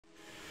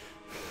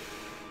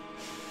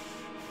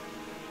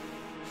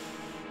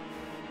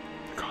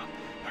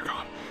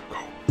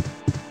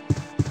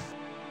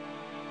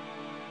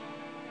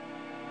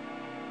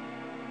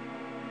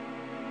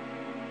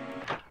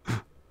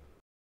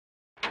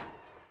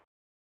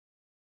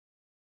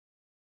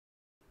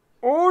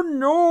Oh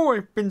no,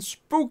 I've been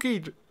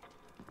spookied.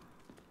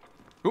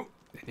 Oh,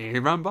 he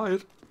ran by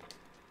it.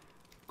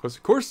 Because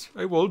of course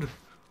I would.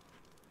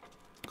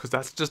 Because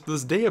that's just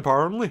this day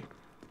apparently.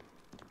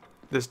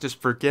 Let's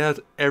just forget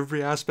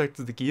every aspect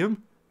of the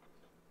game.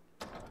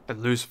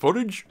 And lose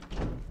footage.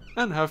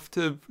 And have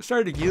to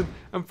start again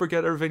and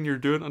forget everything you're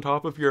doing on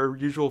top of your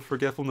usual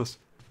forgetfulness.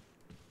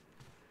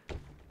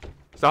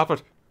 Stop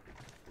it.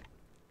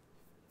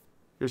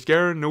 You're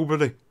scaring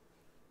nobody.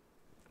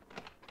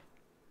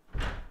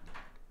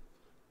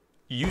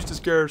 You used to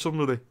scare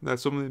somebody.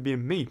 That's somebody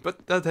being me,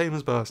 but that time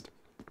has passed.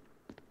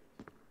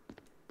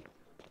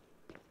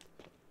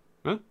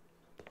 Huh?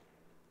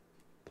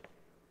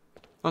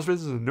 I was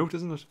reading this as a note,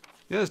 isn't it?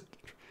 Yes.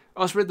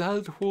 I was reading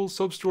that whole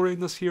sub-story in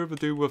this here to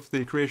do with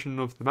the creation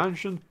of the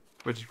mansion,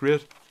 which is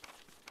great.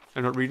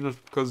 I'm not reading it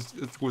because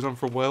it goes on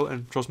for a while,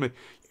 and trust me,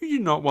 you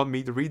do not want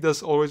me to read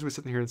this. Always be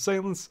sitting here in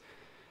silence.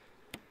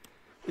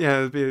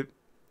 Yeah, it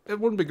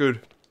wouldn't be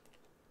good.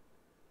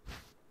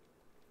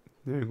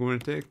 Now I'm going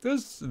to take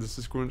this. This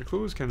is going to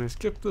close. Can I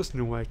skip this?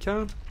 No, I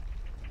can't.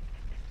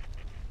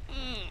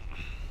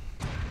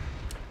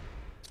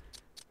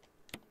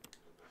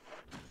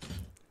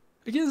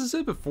 Again, as I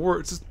said before,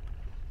 it's just,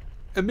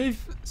 it may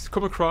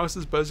come across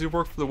as busy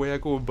work for the way I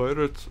go about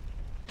it.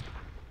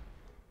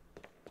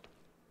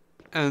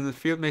 And the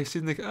field may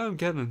seem like, oh, I'm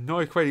getting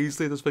annoyed quite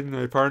easily at this thing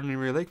now, apparently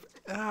really like,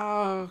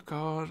 oh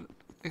god,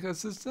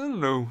 because it's, I don't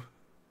know.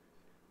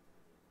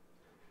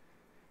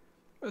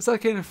 It's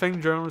that kind of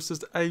thing, journalists,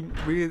 just, I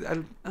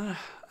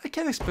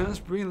can't explain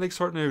this, I really like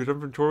sorting out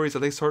inventories, I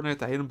like sorting out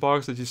the item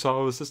box that you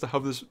saw, was just to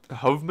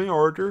have my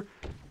order.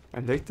 I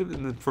like to,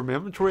 and for my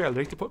inventory, I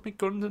like to put my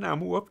guns and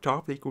ammo up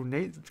top, they go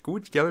nice, go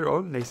together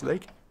all nice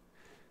like.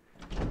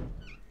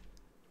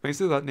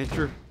 Things of that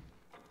nature.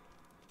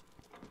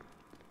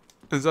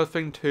 There's that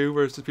thing too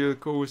where it's the people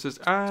go says,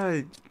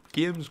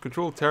 games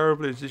control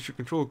terribly, they should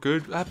control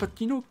good. But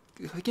you know,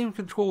 the game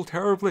control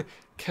terribly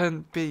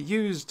can be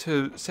used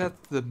to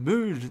set the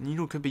mood, and you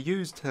know, can be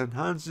used to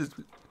enhance it.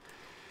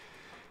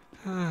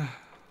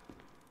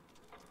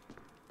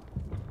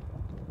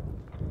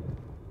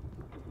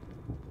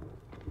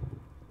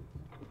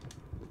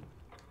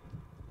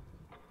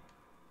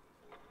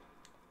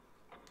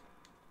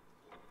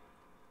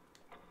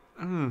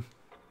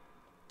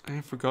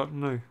 I've forgotten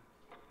now.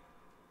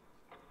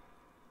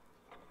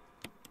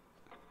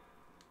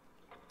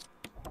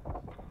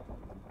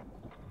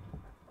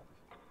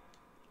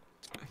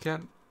 I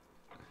can't.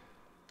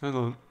 Hang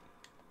on.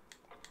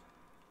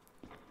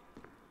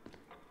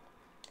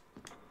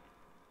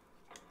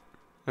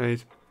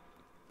 Right.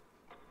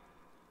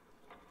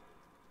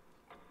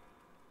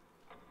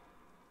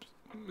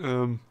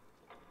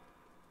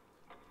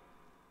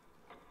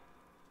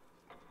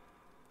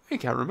 I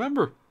can't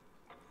remember.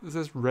 Is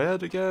this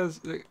red, I guess?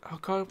 Oh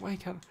god, why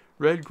can't...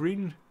 Red,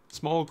 green,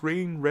 small,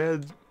 green,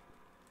 red,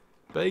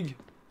 big.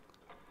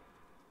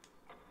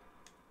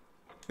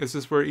 Is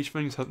this where each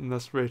thing's hitting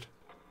this rate?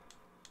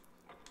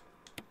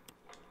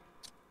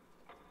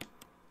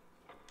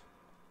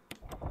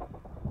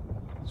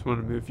 Just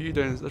want to move you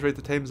down. That's right,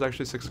 the time is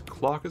actually 6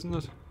 o'clock, isn't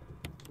it?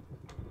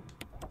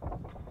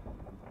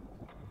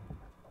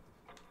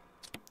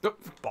 Oh,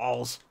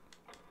 balls.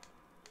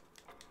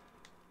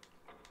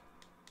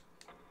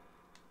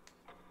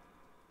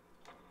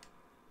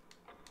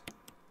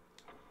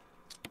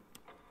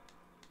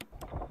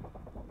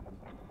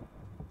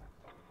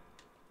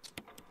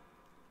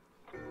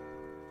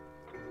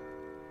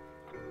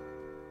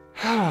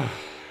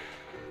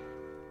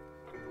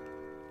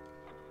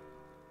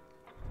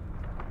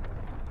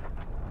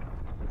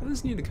 I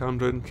just need to calm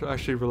down to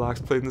actually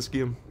relax playing this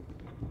game.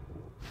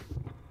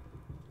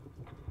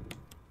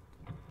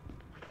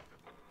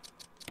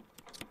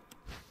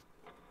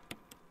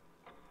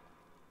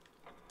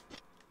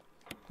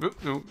 Nope,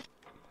 no.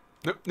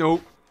 Nope,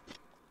 no.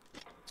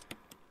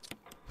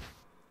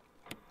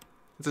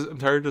 I'm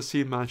tired of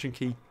seeing mansion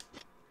key. I'm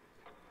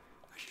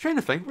just trying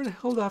to think, where the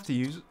hell do I have to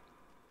use it?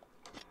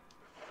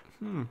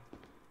 I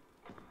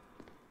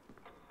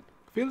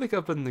feel like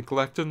I've been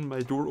neglecting my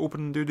door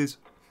opening duties.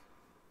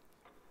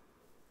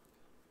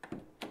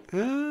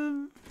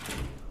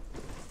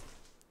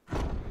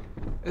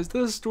 Is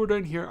this door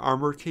down here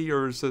armor key,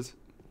 or is it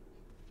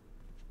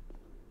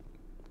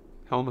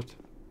helmet?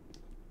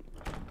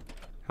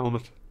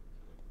 Helmet.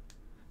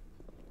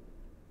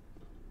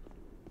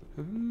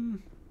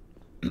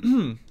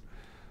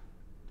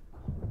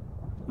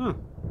 Huh.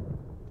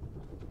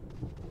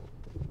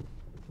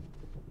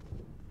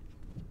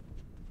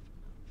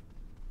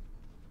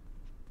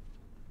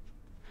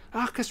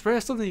 Cause I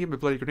still need to get my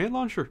bloody grenade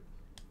launcher.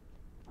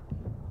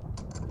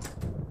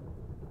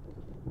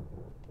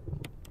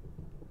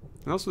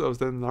 And also that was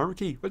then an armor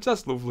key, which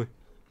that's lovely.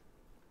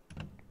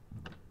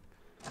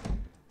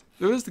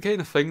 There is the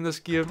kind of thing in this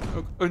game.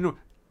 Oh no.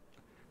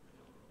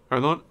 Or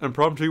not,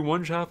 impromptu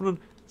one happening.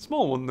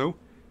 Small one though.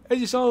 As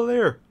you saw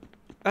there,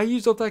 I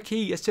used up that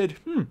key. I said,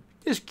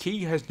 this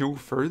key has no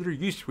further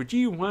use. Would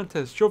you want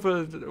to shove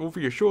it over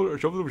your shoulder, or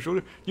shove it over your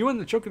shoulder? You want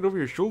to chuck it over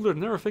your shoulder and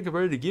never think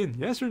about it again?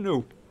 Yes or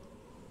no?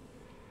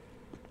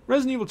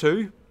 Resident Evil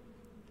 2,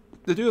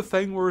 they do a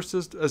thing where it's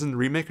just, as in the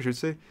remake I should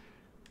say,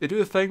 they do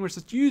a thing where it's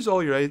just use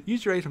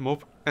your item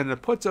up, and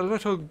it puts a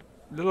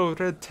little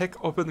red tick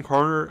up in the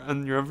corner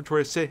in your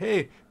inventory to say,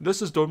 hey,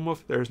 this is done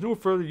with, there's no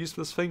further use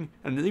for this thing,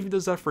 and it even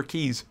does that for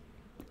keys.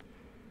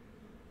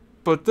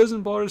 But it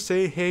doesn't bother to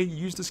say, hey,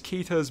 use this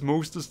key to its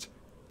mostest,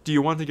 do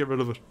you want to get rid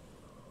of it?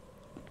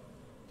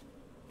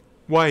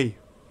 Why?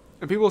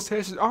 And people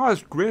say, oh,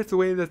 it's great the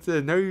way that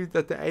now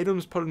that the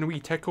items put in a wee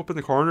tick up in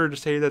the corner to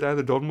say that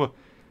they're done with.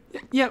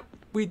 Yeah,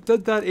 we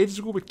did that ages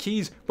ago with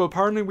keys, but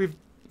apparently we've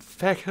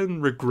fucking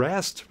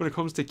regressed when it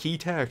comes to key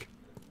tech.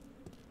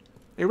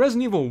 A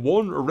Resident Evil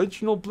 1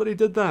 original bloody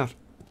did that.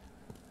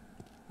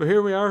 But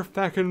here we are,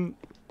 fucking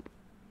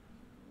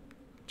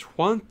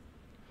 20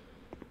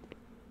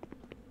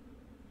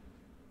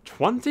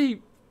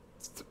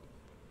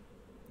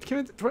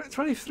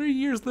 23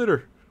 years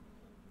later.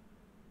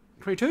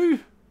 22?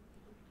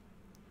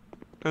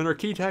 And our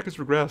key tech has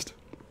regressed.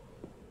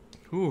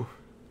 Ooh.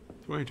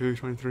 22,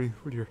 23,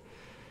 oh dear.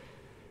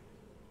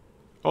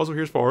 Also,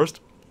 here's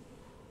Forrest.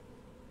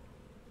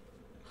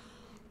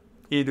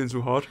 He ain't doing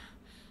so hot.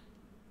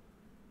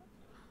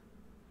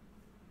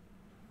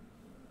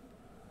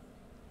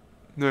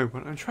 Now,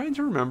 what I'm trying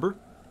to remember.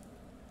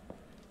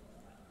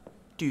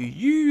 Do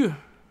you,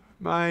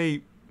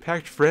 my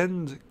packed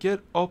friend,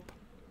 get up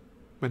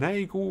when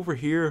I go over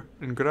here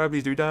and grab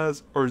these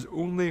doodads, or is it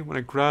only when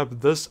I grab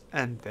this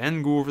and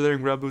then go over there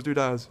and grab those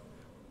doodads?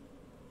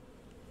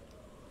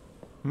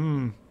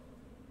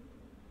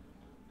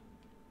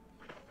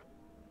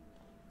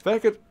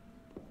 Fuck it.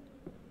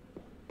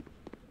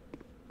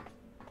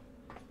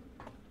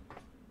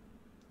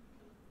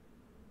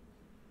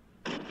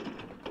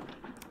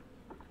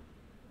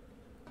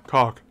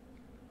 Cock.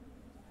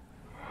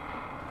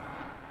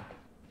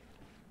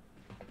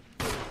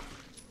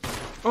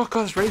 Oh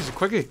god, this raises a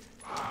quickie.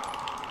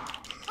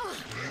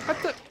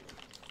 What the?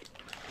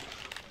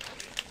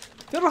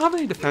 They don't have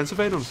any defensive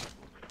items.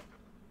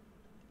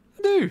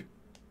 They do.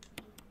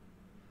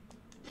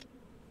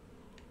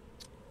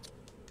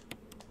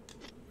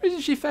 Why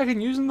isn't she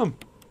fucking using them?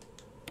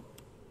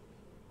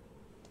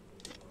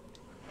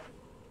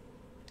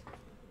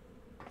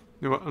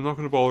 You know what, I'm not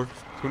gonna bother.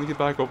 I'm gonna get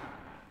back up.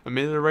 I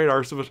made the right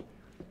arse of it.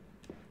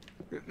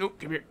 No,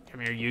 come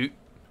here you.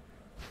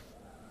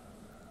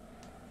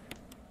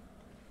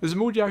 There's a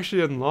mode you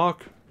actually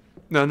unlock.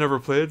 No, I never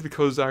played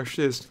because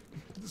actually it's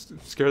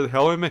scared the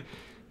hell out of me.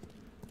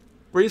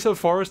 Where you have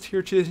Forrest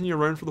here chasing you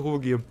around for the whole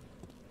game.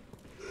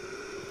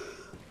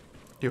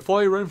 You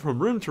fly around from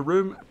room to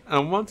room, and I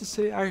want to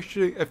say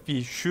actually if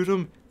you shoot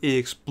him, he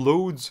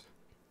explodes.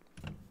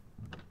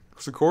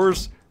 Because of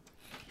course,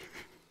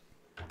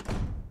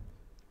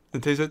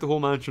 it takes out the whole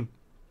mansion.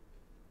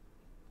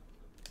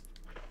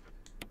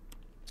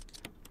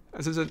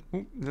 And since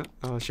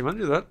she might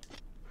do that.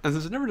 And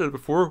since I never did it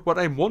before, what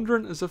I'm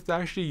wondering is if they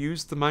actually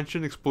used the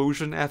mansion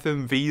explosion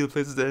FMV that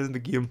plays at the end of the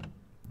game.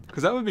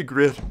 Because that would be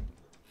great.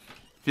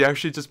 If you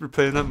actually just were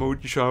playing that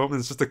mode, you show up and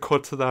it's just a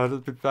cut to that,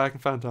 it'd be fucking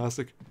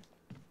fantastic.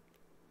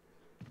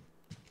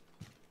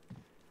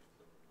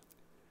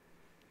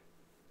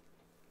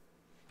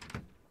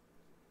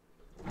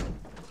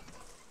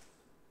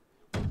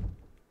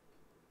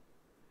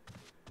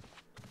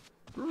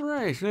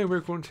 Right, now we're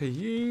going to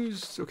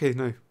use... Okay,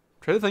 now,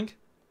 try to think.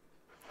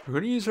 We're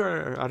going to use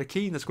our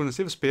key that's going to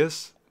save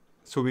space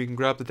so we can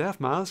grab the death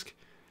mask.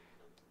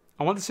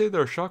 I want to say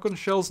there are shotgun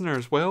shells in there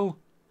as well.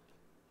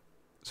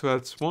 So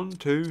that's 1,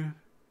 2,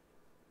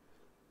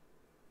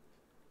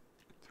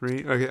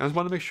 3. Okay, I just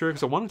want to make sure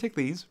because I want to take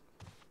these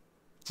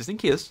just in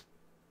case.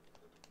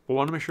 But I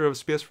want to make sure I have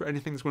space for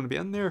anything that's going to be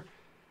in there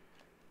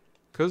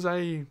because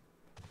I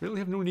really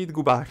have no need to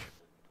go back.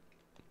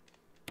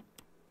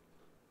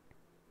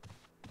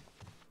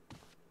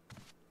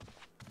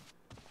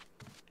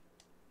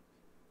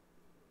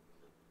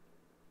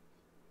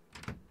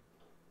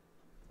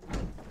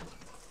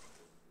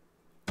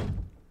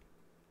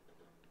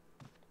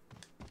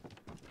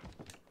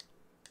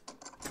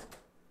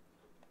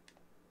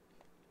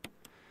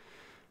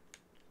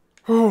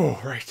 Oh,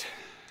 right.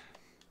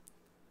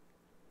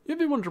 You'd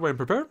be wondering why I'm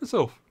preparing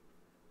myself.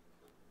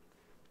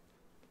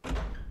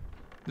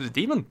 There's a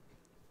demon.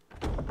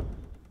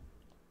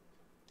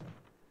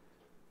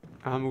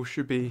 Ammo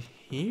should be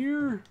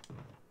here.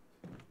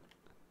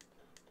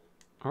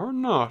 Or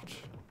not.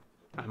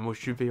 Ammo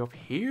should be up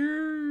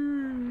here.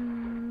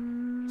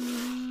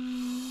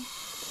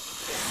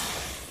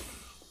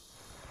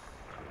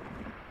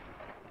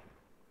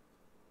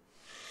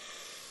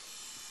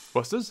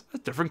 What's this? A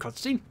different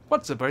cutscene?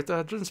 What's about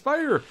to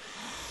transpire?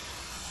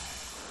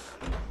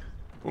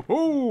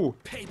 Oh,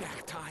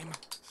 payback time.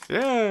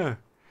 Yeah.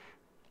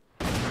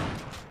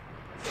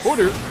 Oh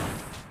dear.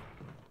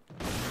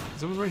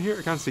 Someone right here?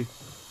 I can't see.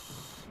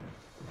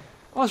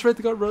 Oh, that's right.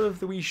 They got rid of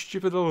the wee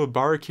stupid little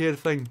barricade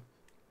thing.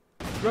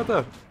 Grab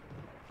that.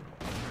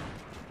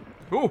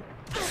 Oh.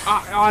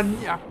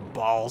 Yeah.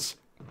 Balls.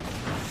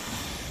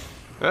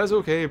 That's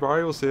okay.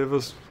 Barry will save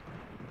us.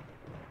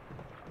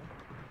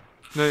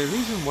 Now, the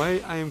reason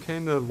why I am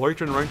kind of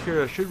loitering around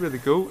here, I should really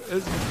go,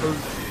 is because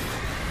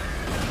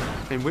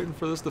I'm waiting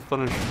for this to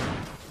finish.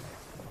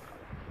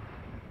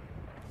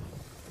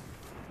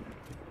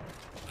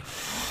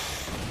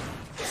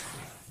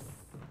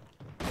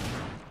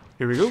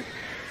 Here we go.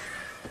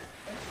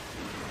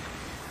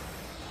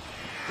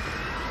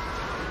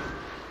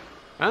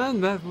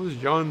 And that was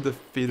John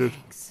defeated.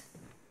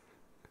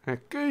 A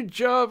good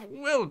job,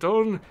 well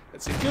done.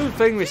 It's a good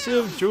thing we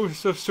saved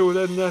Joseph so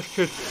then that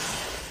could...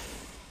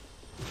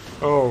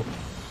 Oh.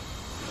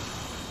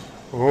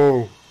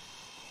 Oh.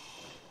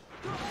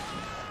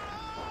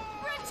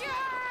 Richard!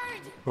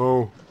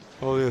 Oh.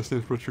 Oh yes,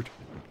 it's Richard.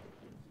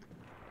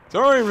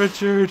 Sorry,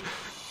 Richard.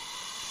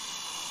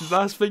 The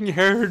last thing you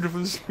heard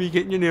was me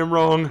getting your name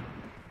wrong.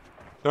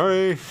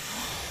 Sorry.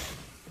 If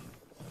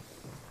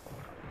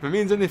it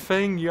means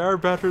anything, you are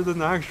better than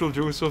the actual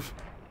Joseph.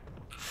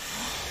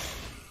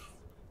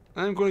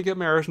 I'm going to get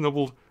my arse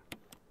nibbled.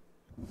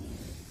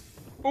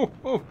 Oh,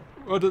 oh,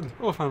 I didn't.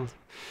 Oh, I found it.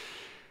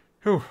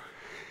 Oh.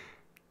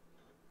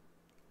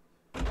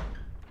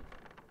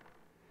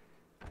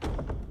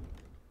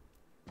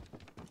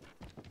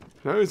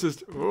 Now it's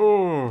just,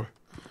 oh,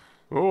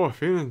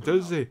 feeling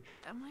dizzy.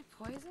 Am I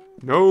poisoned?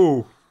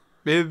 No,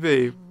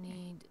 baby. I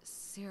need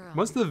serum.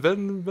 What's the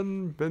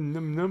venom?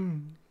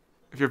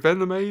 If you're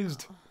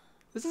venomized,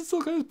 is it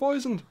still kind of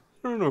poisoned?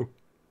 I don't know.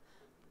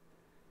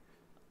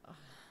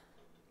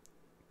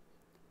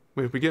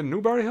 Wait, we get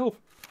no Barry help?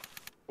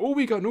 Oh,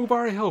 we got no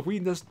Barry help. We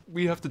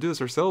have to do this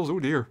ourselves.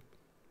 Oh dear.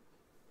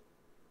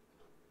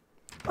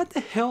 What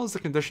the hell is the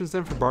conditions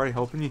then for Barry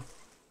helping you?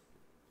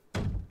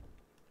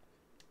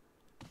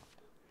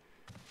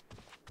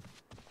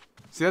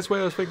 See, that's why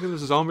I was thinking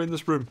there's a zombie in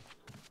this room.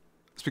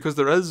 It's because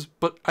there is,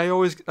 but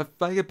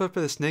if I get bit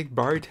by the snake,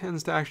 Barry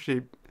tends to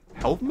actually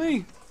help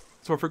me.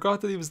 So I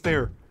forgot that he was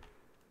there.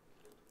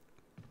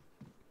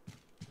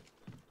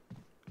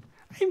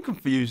 I'm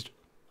confused.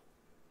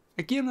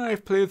 A game that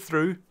I've played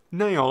through,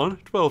 nigh on,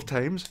 12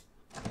 times.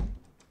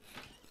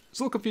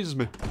 Still confuses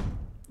me.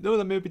 No,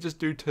 that may be just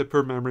due to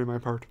poor memory on my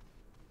part.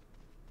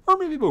 Or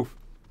maybe both.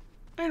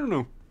 I don't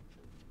know.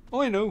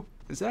 All I know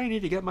is that I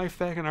need to get my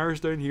fucking arse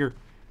down here.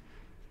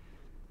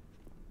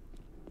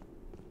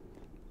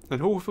 And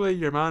hopefully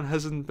your man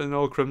hasn't been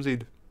all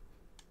crimsied.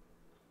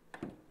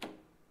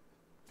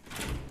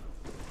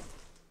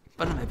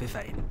 But it might be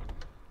fine.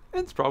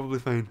 It's probably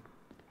fine.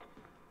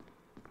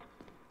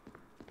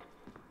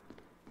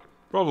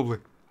 Probably.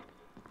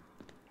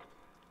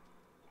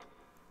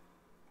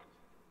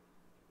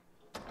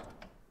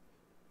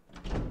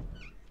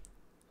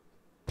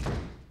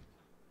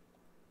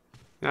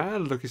 Ah,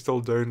 look, he's still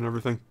down and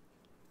everything.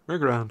 We're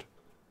grand.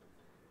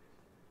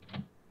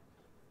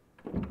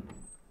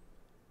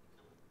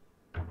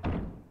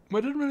 I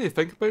didn't really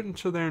think about it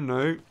until there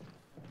now.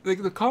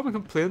 Like, the common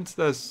complaints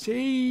that I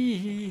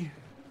see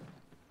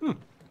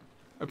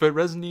about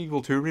Resident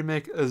Evil 2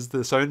 Remake is the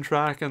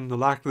soundtrack and the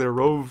lack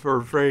thereof, or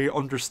very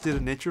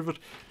understated nature of it.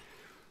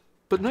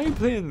 But now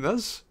playing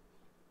this,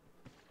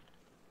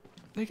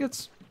 like,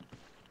 it's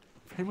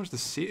pretty much the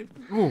same.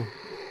 Oh,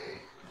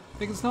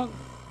 like, it's not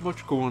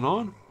much going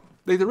on.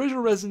 Like, the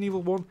original Resident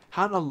Evil 1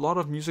 had a lot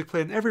of music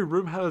playing. Every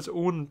room had its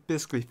own,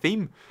 basically,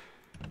 theme.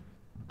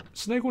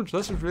 So now going to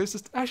this and realize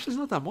it's actually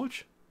not that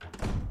much.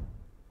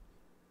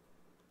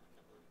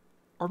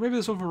 Or maybe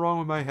there's something wrong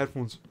with my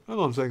headphones.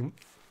 Hold on a second.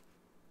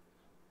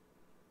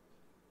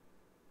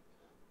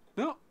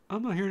 No,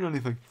 I'm not hearing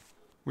anything.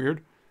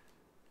 Weird.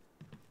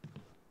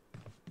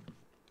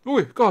 Oh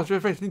wait, God,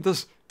 right, I need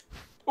this.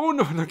 Oh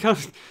no, I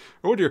can't.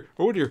 Oh dear,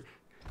 oh dear.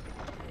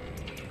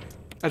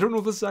 I don't know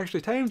if this is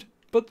actually timed,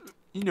 but,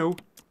 you know,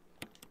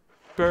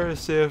 better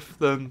safe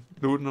than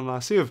loading the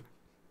last save.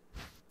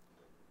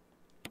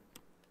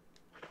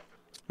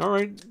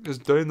 Alright,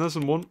 just down this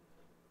in one.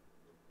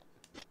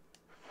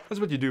 That's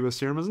what you do with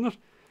serum, isn't it?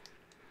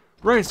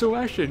 Right, so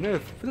actually, no, I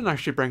didn't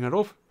actually bring it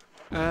up.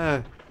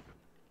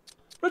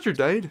 Richard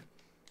died,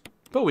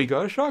 but we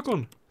got a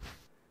shotgun.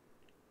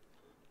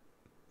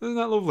 Isn't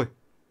that lovely?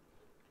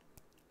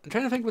 I'm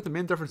trying to think what the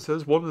main difference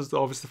is. One is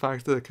obviously the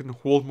fact that it can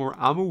hold more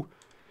ammo.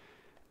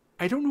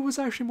 I don't know if it's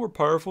actually more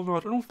powerful or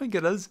not. I don't think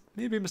it is.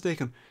 Maybe I'm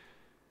mistaken.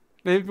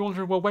 Maybe you're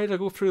wondering, well, why did I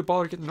go through the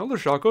bother getting another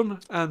shotgun?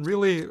 And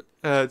really,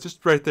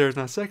 just right there in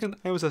that second,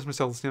 I was asking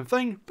myself the same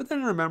thing. But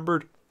then I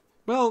remembered,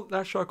 well,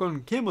 that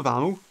shotgun came with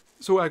ammo,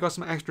 so I got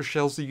some extra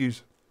shells to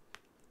use.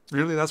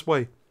 Really, that's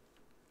why.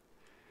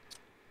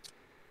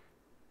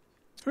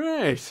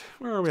 Right,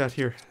 where are we at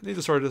here? I need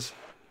to sort this.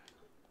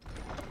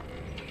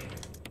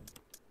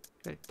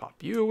 Okay, pop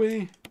you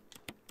away.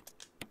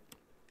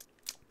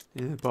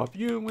 Yeah, pop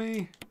you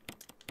away.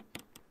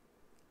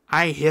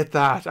 I hate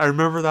that. I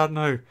remember that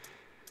now.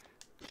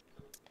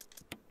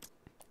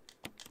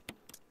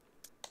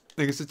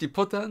 Like, it says you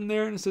put that in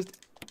there and it says,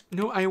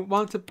 no, I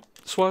want to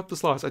swap the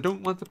slots. I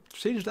don't want to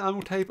change the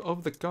ammo type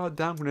of the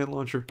goddamn grenade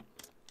launcher.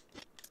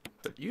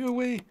 Put you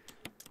away.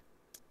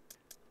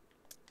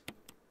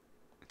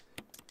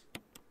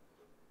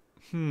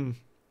 I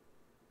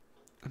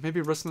may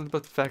be wrestling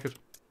about the faggot.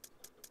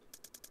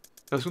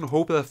 I was going to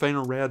hope that I find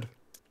a red.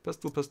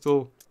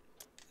 Pistol.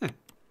 Eh.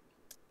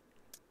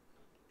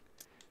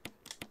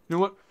 You know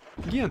what?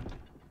 Again.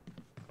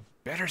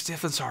 Better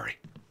safe than sorry.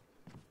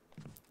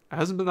 It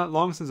hasn't been that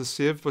long since I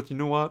saved, but you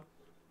know what?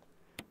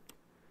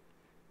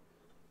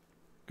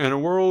 In a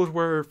world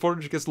where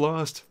footage gets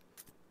lost,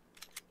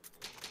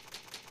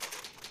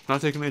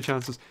 not taking any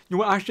chances. You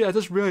know what? Actually, I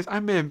just realized I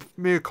made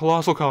a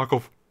colossal cock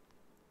up.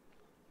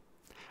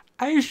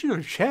 I should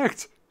have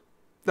checked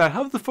that I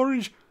have the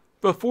footage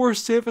before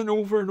saving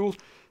over and over.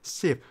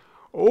 Save.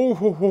 Oh,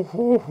 ho, ho,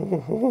 ho, ho,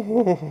 ho,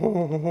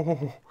 ho,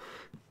 ho.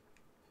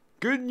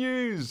 Good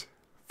news!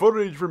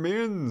 Footage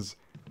remains.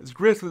 It's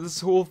great that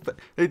this whole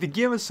like, the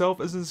game itself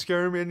isn't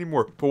scaring me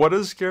anymore. But what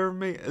is scaring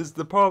me is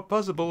the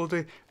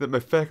possibility that my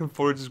fucking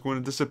footage is going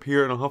to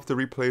disappear and I'll have to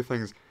replay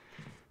things.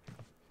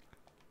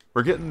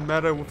 We're getting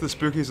meta with the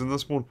spookies in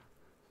this one.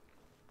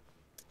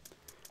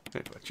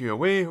 Right, let you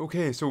away.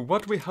 Okay, so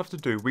what do we have to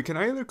do? We can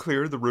either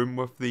clear the room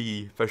with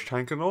the fish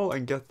tank and all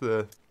and get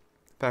the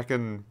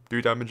fucking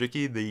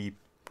do-damage-icky, the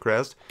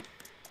crest.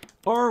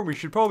 Or we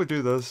should probably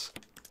do this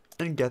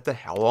and get the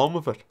hell on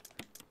with it.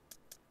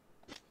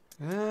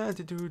 I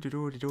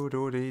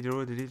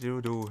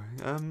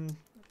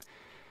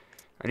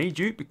need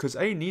you because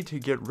I need to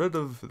get rid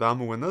of the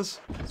ammo in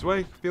this. So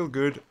I feel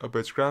good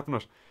about scrapping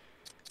it.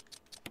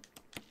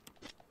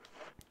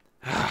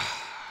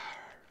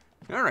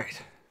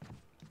 Alright.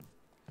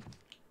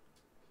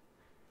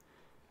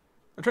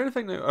 I'm trying to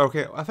think now.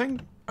 Okay, I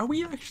think, are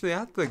we actually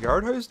at the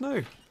guardhouse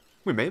now?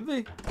 We may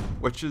be.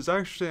 Which is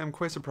actually, I'm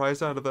quite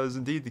surprised at if that is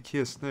indeed the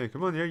case. Now,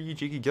 come on here, you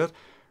cheeky git.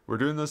 We're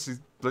doing this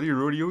bloody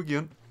rodeo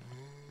again.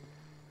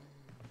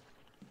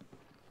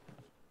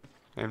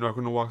 I'm not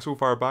going to walk so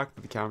far back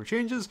that the camera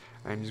changes.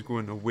 I'm just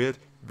going to wait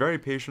very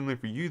patiently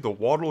for you to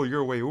waddle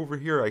your way over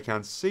here. I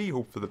can't see.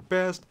 Hope for the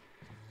best.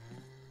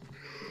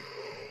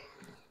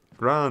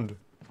 Grand.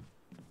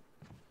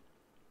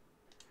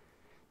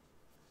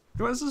 You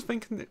know, I was just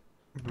thinking...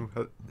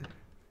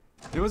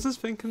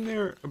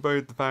 there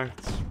about the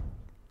fact...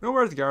 You know,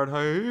 we're at the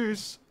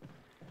guardhouse.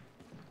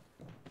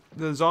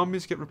 The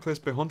zombies get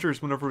replaced by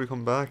hunters whenever we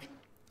come back.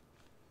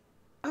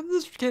 I'm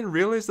just kind of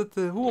realised that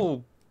the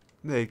whole...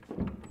 like...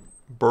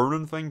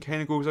 burning thing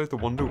kind of goes out the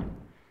window.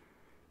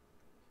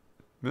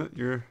 Yeah,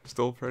 you're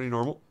still pretty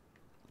normal.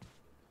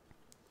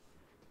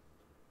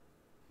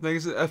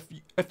 Like,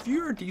 if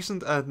you're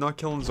decent at not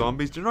killing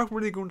zombies, you're not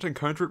really going to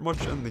encounter it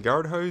much in the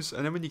guardhouse,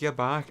 and then when you get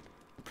back,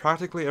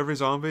 practically every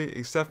zombie,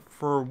 except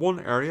for one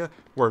area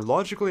where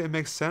logically it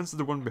makes sense that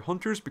there wouldn't be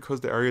hunters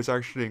because the area is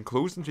actually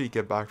enclosed until you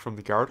get back from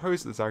the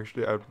guardhouse. It's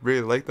actually, I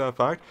really like that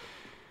fact.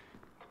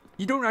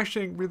 You don't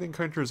actually really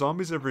encounter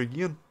zombies ever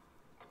again.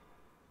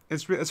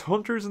 It's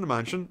hunters in the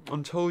mansion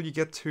until you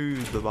get to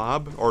the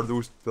lab, or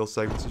those little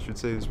segments I should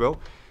say as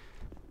well.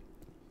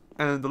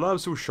 And the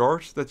lab's so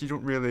short that you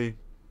don't really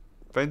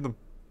find them.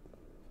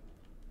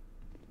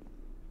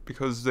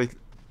 Because like,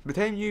 by the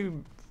time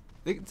you...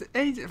 like,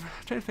 I'm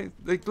trying to think,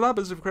 like the lab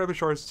is a incredibly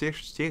short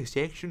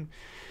section.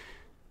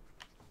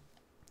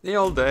 They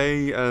all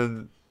die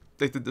and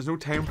like there's no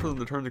time for them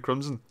to turn to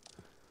crimson.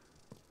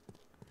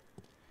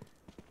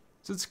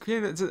 So it's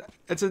kind of,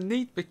 it's a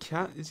neat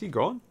mechanic. Is he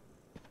gone?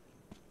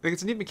 Like,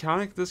 it's a neat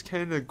mechanic, this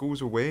kind of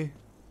goes away.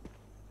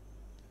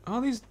 All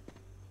these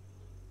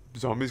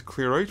zombies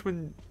clear out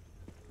when...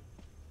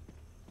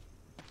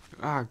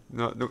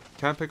 no,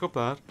 can't pick up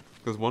that.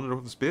 Because one, I don't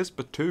have the space,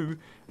 but two,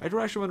 I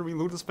don't actually want to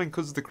reload this thing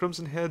because the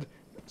Crimson Head,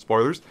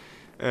 spoilers,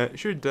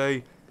 should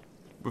die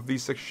with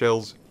these 6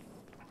 shells.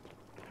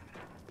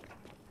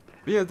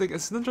 But yeah, like,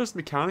 it's an interesting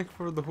mechanic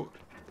for the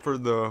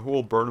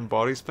whole burning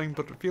bodies thing,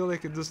 but I feel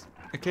like it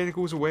kind of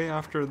goes away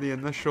after the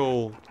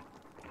initial...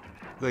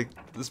 like,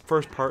 this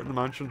first part in the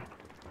mansion.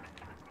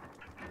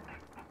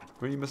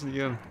 What are you missing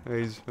again?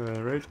 He's,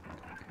 right.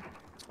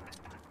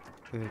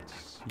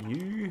 It's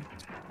you.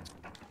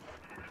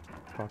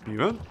 Pop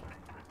you in.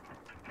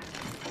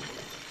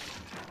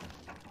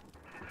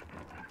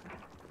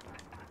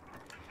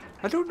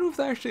 I don't know if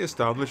they actually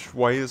established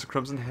why there's a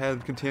Crimson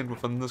Head contained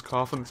within this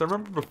coffin. Because I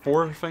remember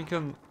before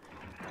thinking,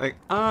 like,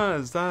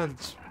 is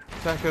that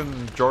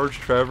fucking George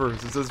Trevor?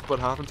 Is this what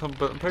happened to him?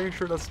 But I'm pretty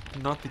sure that's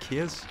not the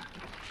case.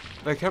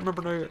 I can't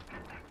remember now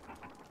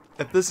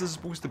if this is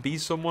supposed to be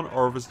someone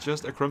or if it's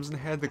just a Crimson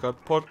Head that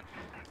got put.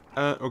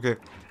 Okay,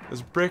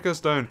 let's break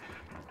this down.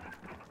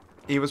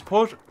 He was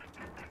put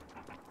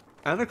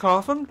in a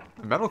coffin,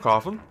 a metal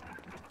coffin,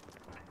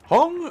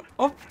 hung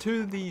up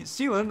to the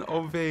ceiling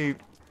of a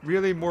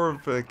really more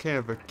of a kind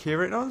of a cave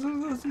area.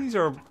 No, these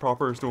are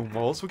proper stone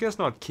walls, so I guess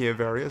not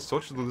cave area as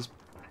such. Though this,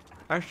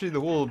 actually,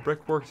 the whole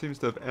brickwork seems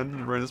to have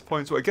ended around this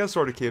point, so I guess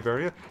sort of cave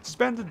area.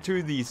 Suspended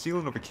to the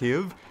ceiling of a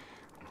cave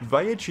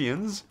via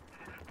chains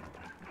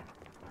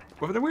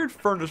with a weird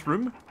furnace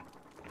room,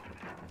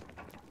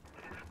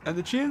 and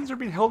the chains are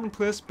being held in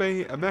place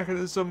by a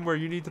mechanism where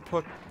you need to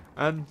put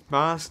en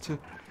masse to...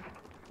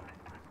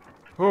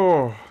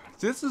 Oh,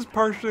 this is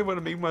partially what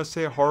I mean when I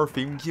say a horror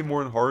theme game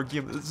more than horror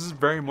game. This is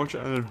very much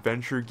an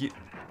adventure game.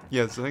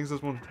 Yes, I think it's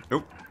this one.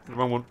 Nope, the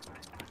wrong one.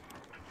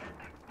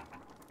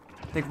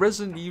 Like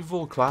Resident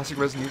Evil, classic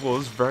Resident Evil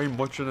is very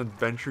much an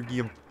adventure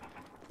game.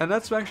 And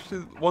that's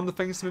actually one of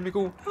the things that made me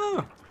go,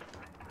 huh,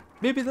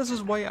 maybe this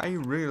is why I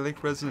really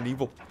like Resident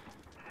Evil.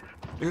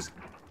 Because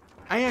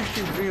I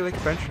actually really like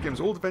adventure games,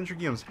 old adventure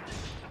games.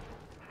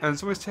 And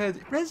someone said,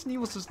 Resident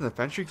Evil is just an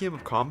adventure game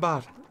of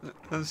combat.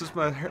 And it's just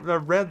when I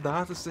read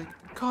that, it's like,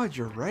 God,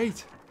 you're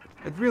right.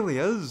 It really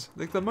is.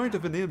 Like the amount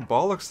of inane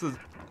bollocks that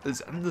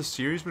is in this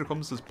series when it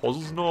comes to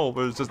puzzles and all,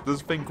 but it's just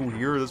this thing go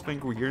here, this thing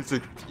go here. It's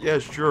like, yeah,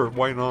 sure,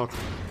 why not?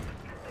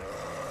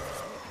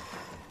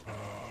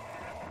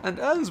 And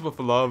as with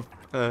a lot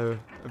of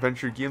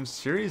adventure games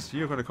series,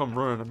 you're gonna come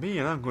running at me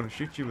and I'm gonna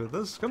shoot you with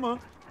this. Come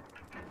on.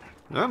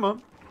 Come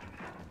on.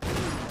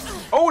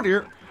 Oh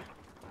dear.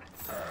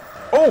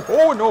 Oh,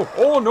 oh no,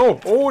 oh no,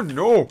 oh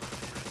no.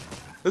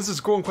 This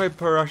is going quite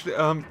poor actually.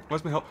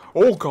 What's my health?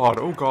 Oh god,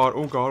 oh god,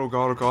 oh god, oh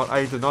god, oh god.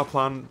 I did not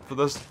plan for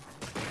this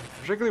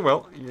particularly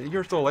well.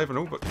 You're still alive, I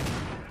know, but...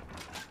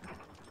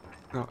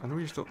 No, I know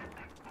you're still...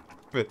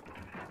 Wait.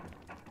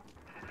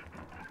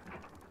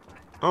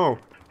 Oh.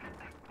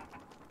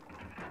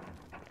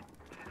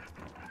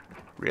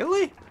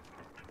 Really?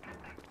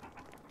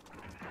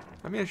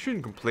 I mean, I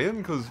shouldn't complain,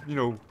 because, you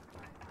know...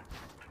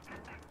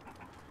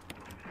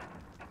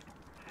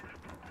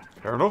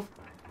 Fair enough.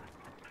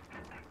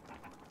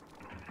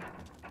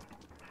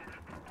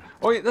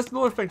 Oh yeah, that's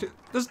another thing too.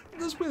 Just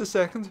wait a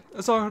second.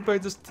 Let's talk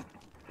about just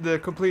the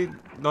complete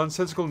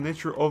nonsensical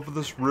nature of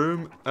this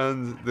room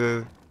and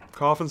the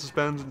coffin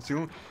suspended in the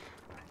ceiling.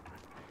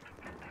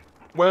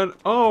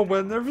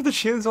 Whenever the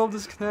chains all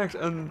disconnect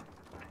and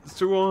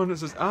so on, it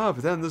says,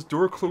 but then this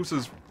door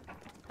closes.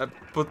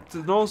 But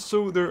then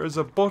also there is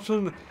a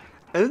button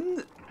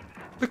in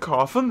the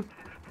coffin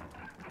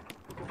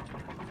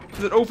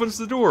that opens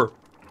the door.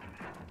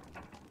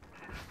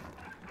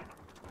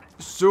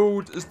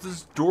 So, is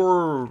this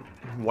door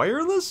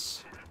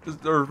wireless?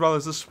 Or rather,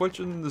 is this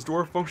switch in this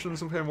door function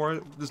some kind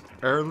of this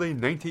early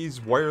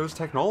 90s wireless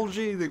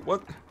technology? Like,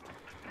 what?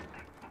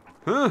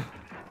 Huh?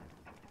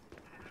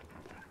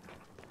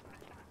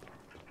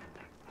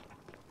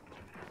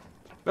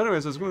 But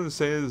anyways, I was going to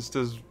say is,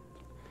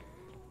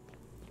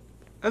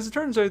 as it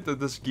turns out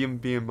that this game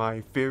being my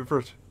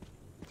favourite,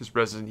 this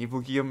Resident Evil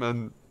game,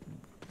 and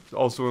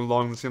also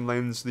along the same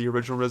lines the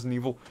original Resident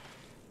Evil,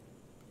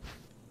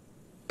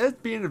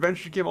 it being an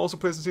adventure game also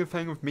plays the same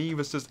thing with me. It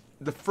was just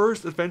the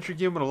first adventure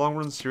game in a long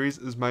run series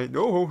is my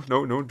no,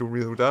 don't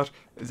reload that.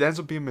 It ends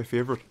up being my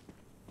favourite.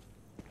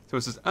 So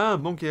it says,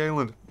 Monkey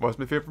Island. What's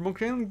my favourite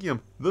Monkey Island game?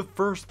 The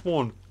first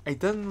one. I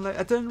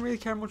didn't really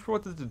care much for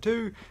what they did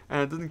do, and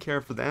I didn't care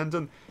for the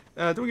ending.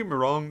 Don't get me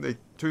wrong, the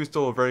 2 is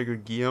still a very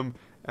good game.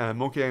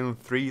 Monkey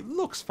Island 3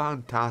 looks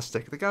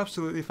fantastic, like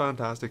absolutely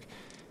fantastic.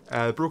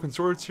 The Broken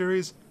Sword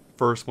series,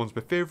 first one's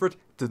my favourite.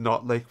 Did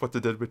not like what they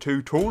did with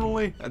 2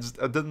 tonally.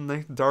 I didn't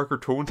like the darker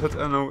tone to it. I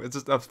don't know, it's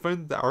just, I've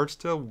found the art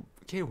style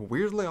kind of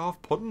weirdly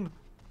off-putting.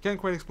 Can't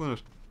quite explain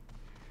it.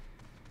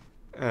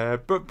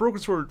 But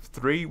Broken Sword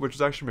 3, which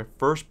is actually my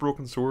first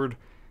Broken Sword,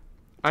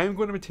 I am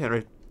going to maintain,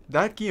 right,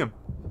 that game,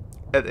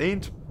 it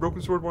ain't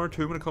Broken Sword 1 or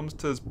 2 when it comes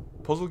to his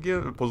puzzle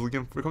game, when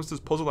it comes to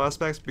his puzzle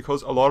aspects,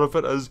 because a lot of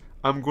it is,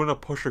 I'm going to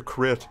push a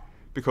crate,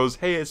 because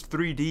hey, it's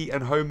 3D,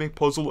 and how make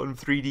puzzle in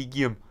 3D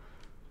game.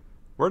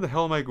 Where the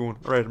hell am I going?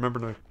 Alright, remember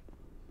now.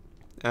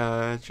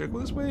 Should I go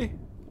this way?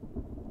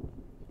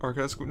 Or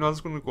let's go, no,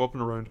 let's going to go up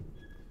and around.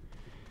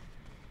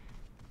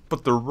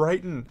 But the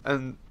writing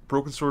in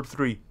Broken Sword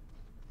 3,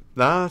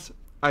 that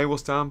I will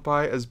stand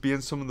by as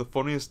being some of the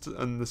funniest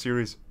in the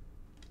series.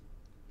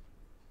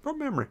 From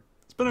memory.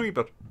 It's been a wee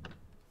bit.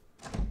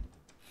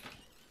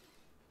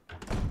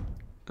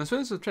 And so I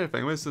was trying to think,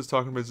 I was just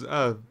talking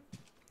about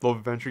love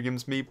adventure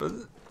games me, but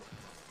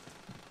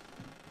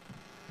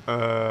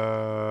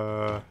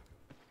I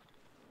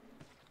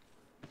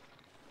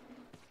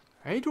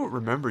don't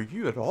remember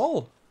you at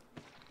all.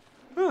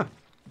 Huh.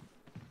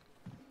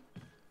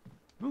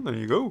 Well, there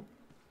you go.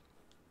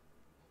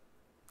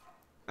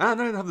 And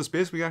now I have the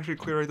space, we can actually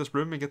clear out this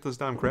room and get this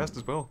damn crest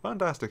as well.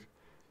 Fantastic.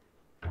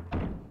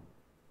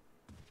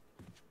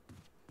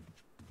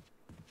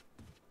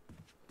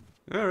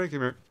 Alright,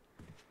 come here.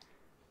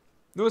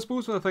 No, I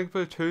suppose when I think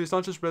about it too, it's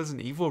not just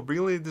Resident Evil,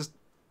 really, this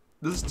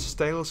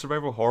style of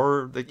survival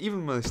horror, like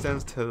even when it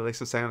extends to the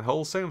likes of Silent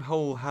Hill, Silent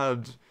Hill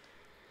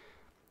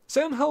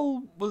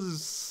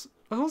was,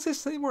 I don't want to say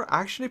slightly more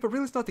actiony, but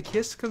really it's not the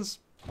case, because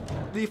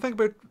when you think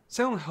about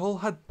Silent Hill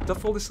had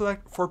difficulty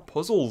select for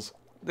puzzles.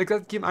 Like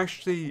that game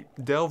actually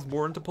delved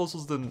more into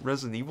puzzles than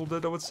Resident Evil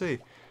did, I would say.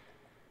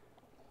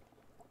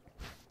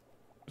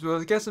 So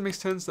I guess it makes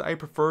sense that I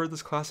prefer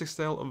this classic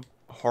style of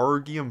horror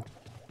game,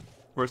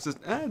 where it's just,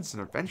 it's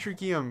an adventure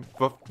game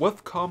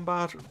with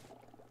combat.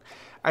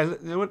 You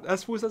know what, I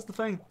suppose that's the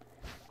thing.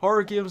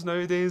 Horror games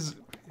nowadays,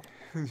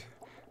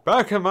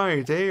 back in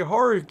my day,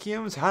 horror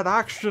games had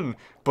action,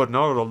 but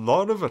not a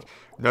lot of it.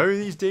 Now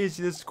these days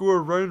you just go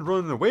around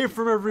running away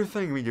from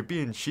everything when you're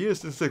being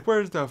chased. It's like,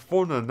 where's the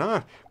fun in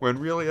that? When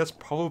really that's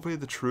probably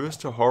the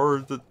truest to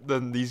horror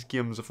than these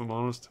games, if I'm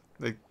honest.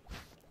 Like,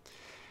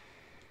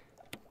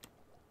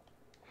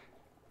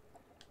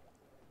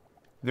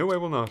 No, I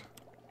will not.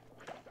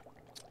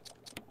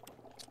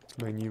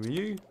 Menu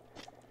you.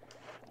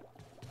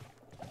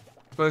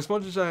 But as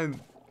much as I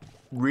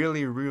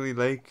really, really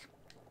like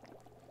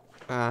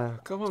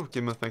come on,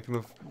 game I'm thinking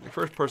of,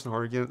 first person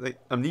horror game, like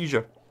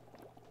Amnesia.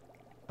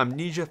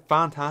 Amnesia,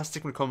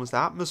 fantastic when it comes to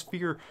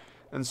atmosphere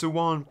and so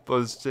on,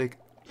 but it's like,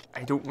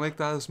 I don't like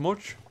that as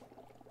much,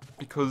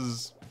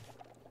 because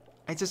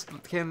I just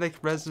kind of like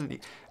Resident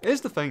Evil. Here's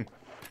the thing,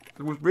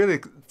 really,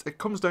 it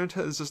comes down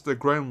to it's just the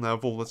ground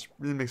level, that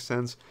really makes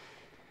sense.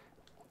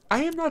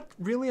 I am not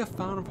really a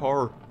fan of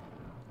horror,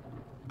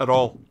 at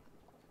all.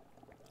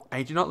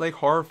 I do not like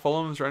horror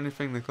films or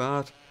anything like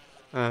that.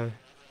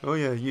 Oh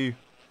yeah, you.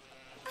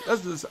 I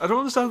don't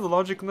understand the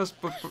logic in this,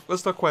 but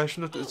let's not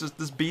question it. It's just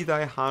this bee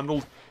that I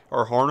handled,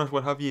 or hornet,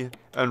 what have you,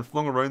 and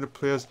flung around the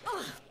place.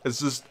 It's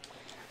just,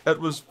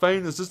 it was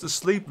fine. It's just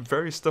asleep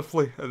very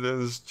stiffly, and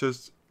then it's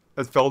just,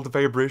 it felt the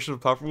vibration of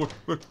the platform.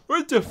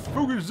 What the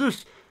fuck is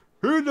this?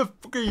 Who the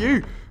fuck are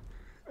you?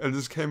 And it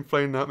just came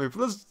flying at me.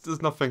 But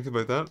let's not think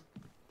about that.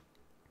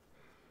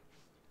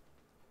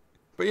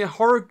 But yeah,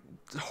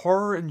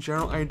 horror in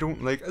general, I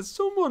don't like. As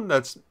someone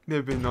that's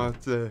maybe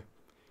not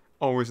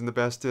always in the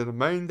best state of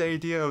mind, the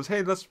idea of,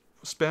 hey, let's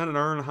spend an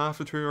hour and a half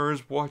to 2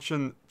 hours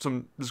watching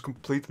this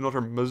complete and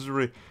utter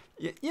misery.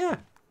 Yeah,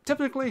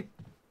 typically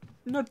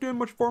not doing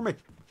much for me.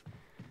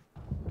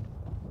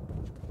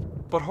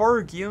 But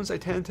horror games I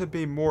tend to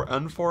be more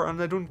in for, and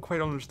I don't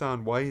quite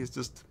understand why. It's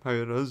just how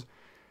it is.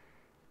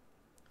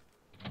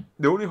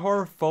 The only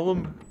horror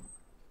film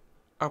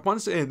I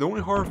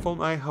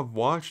have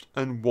watched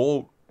and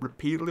will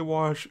repeatedly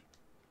watch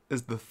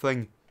is The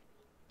Thing.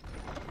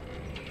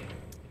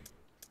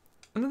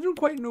 And I don't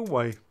quite know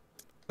why.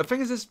 The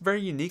thing is, it's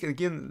very unique, and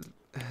again,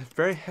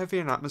 very heavy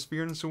in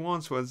atmosphere and so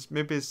on, so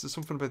maybe it's just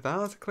something about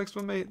that clicks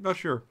with me, not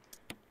sure.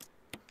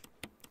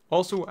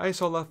 Also, I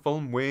saw that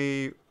film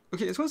way...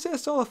 Okay, I was going to say I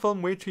saw the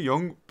film way too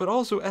young, but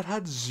also it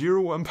had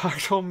zero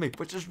impact on me,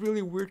 which is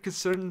really weird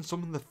considering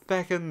some of the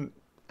fucking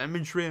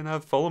imagery in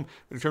that film,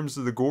 in terms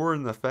of the gore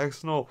and the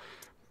effects and all.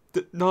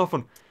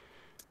 Nothing.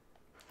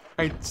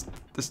 I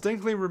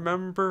distinctly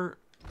remember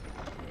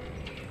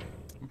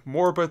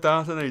more about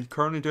that than I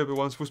currently do about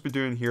what I'm supposed to be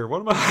doing here.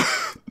 What am I?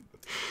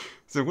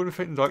 So I'm going to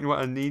find out what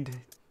I need.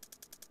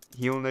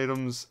 Healing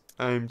items.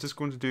 I'm just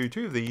going to do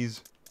 2 of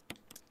these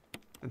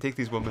and take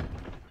these with me.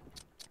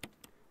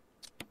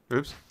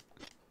 Oops.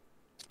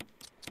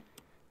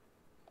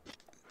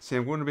 See,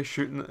 I'm going to be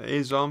shooting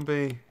a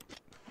zombie.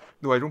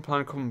 No, I don't plan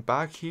on coming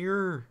back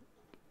here.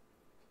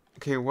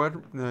 Okay, what?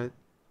 You know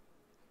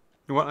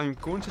what? I'm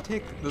going to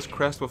take this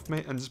crest with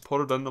me and just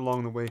put it in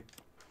along the way.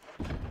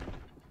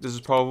 This is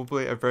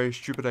probably a very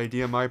stupid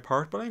idea on my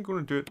part, but I'm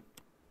going to do it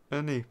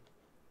anyway.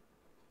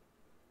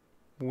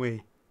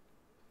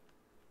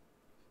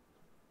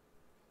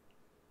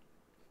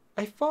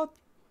 I thought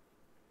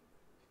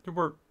there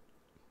were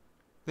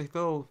like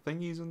little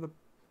thingies in the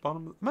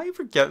bottom. Am I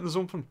forgetting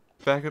something?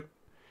 Beckett,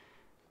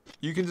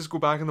 you can just go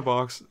back in the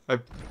box.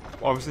 I've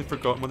obviously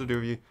forgotten what to do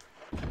with you.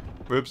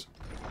 Whoops.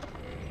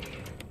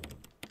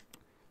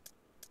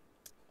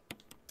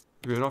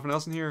 We have nothing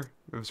else in here.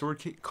 We have a sword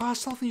key. God, I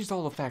still haven't used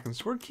all the fucking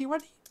sword key.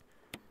 What?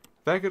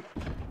 Beckett,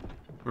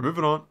 we're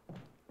moving on.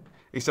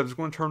 Except it's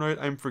going to turn out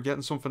I'm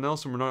forgetting something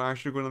else and we're not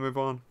actually going to move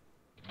on.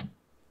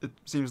 It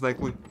seems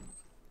likely.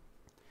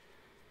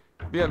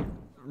 But yeah,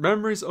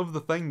 memories of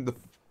The Thing. Some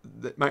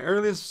of my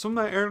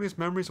earliest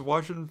memories of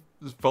watching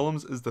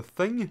films is The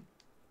Thing.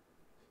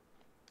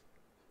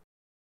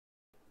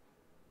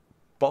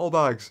 Ball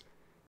bags.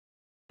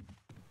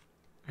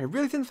 I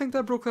really didn't think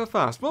that broke that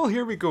fast. Well,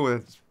 here we go.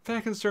 It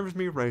fucking serves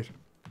me right.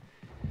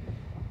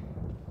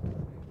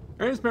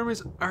 Earliest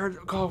memories are...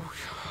 God,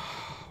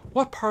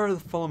 what part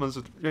of the film is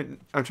it?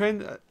 I'm trying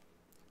to...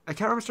 I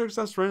can't remember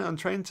circumstances around. I'm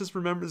trying to just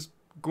remember this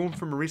going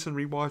from a recent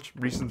rewatch.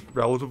 Recent,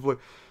 relatively.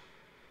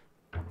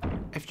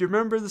 If you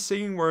remember the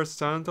scene where it's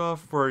standoff,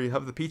 where you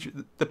have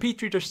the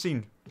petri dish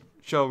scene,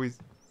 shall we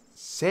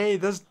say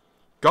this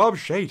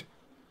gobshite.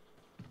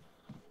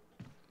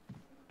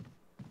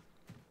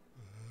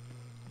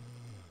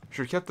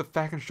 Should have kept the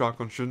fucking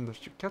shotgun, shouldn't I?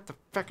 Should have kept the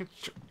fucking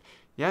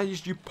yeah,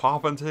 you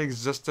pop into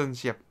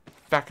existence, you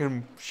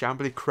fucking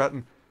shambly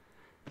cretin.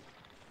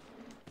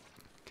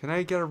 Can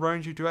I get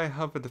around you? Do I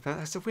have a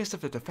defense? It's a waste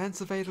of a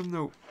defensive item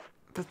though.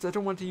 But I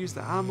don't want to use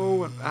the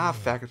ammo and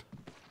fuck it.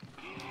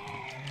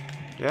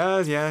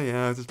 Yeah,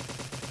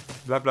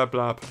 just blah blah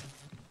blah.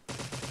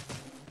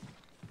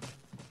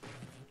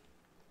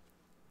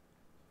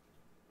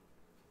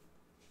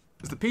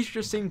 It's the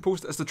petri dish scene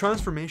it's the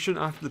transformation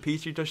after the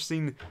petri dish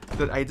scene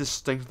that I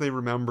distinctly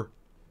remember.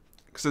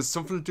 Because it's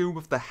something to do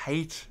with the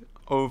height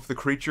of the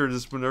creature,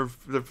 just whenever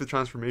the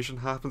transformation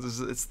happens.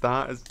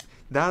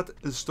 That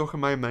is stuck in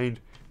my mind.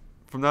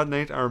 From that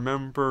night I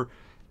remember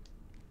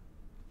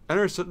in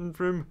our sitting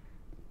room,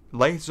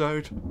 lights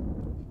out.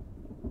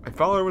 My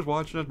father was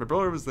watching it, my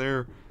brother was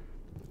there.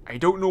 I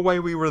don't know why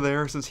we were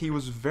there, since he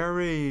was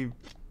very...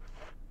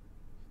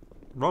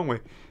 Wrong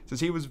way.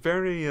 Since he was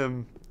very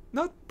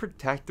not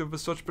protective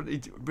as such, but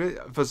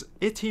if it's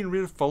 18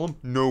 rated film,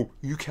 no,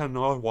 you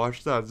cannot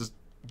watch that. It's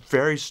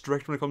very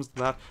strict when it comes to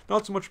that.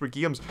 Not so much for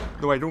games,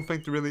 though. I don't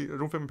think my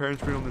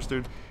parents really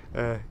understood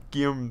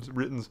games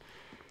writtens.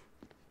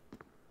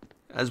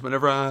 As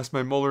whenever I asked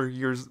my mother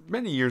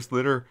many years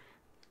later,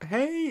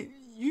 hey,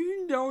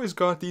 you always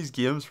got these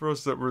games for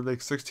us that were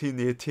like 16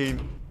 to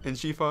 18, and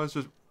she thought it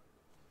was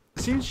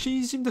just,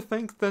 she seemed to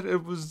think that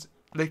it was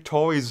like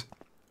toys,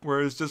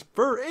 whereas just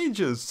for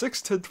ages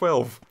 6 to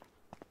 12.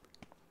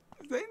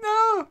 Like,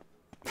 no,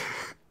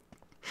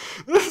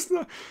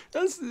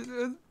 that's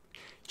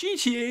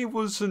GTA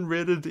wasn't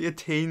rated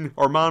 18,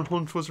 or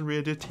Manhunt wasn't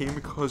rated 18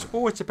 because,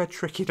 oh, it's a bit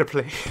tricky to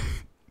play.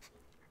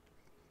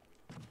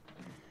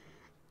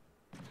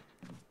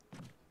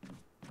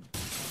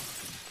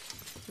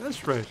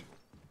 That's right.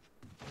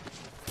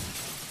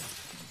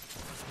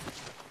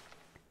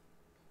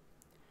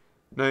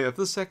 Now, if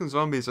this second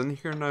zombie is in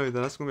here now,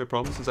 then that's going to be a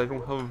problem since I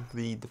don't have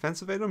the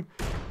defensive item.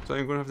 So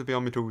I'm going to have to be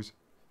on my toes.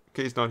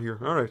 Okay, he's not here.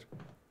 Alright.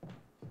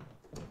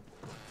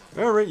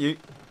 Alright, you.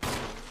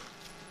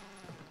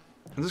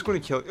 I'm just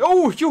going to kill.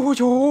 Oh,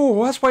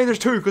 yo, that's why there's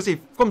two, because he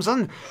comes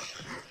in.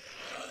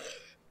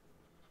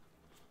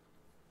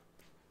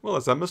 Well,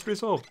 that's that mystery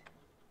solved.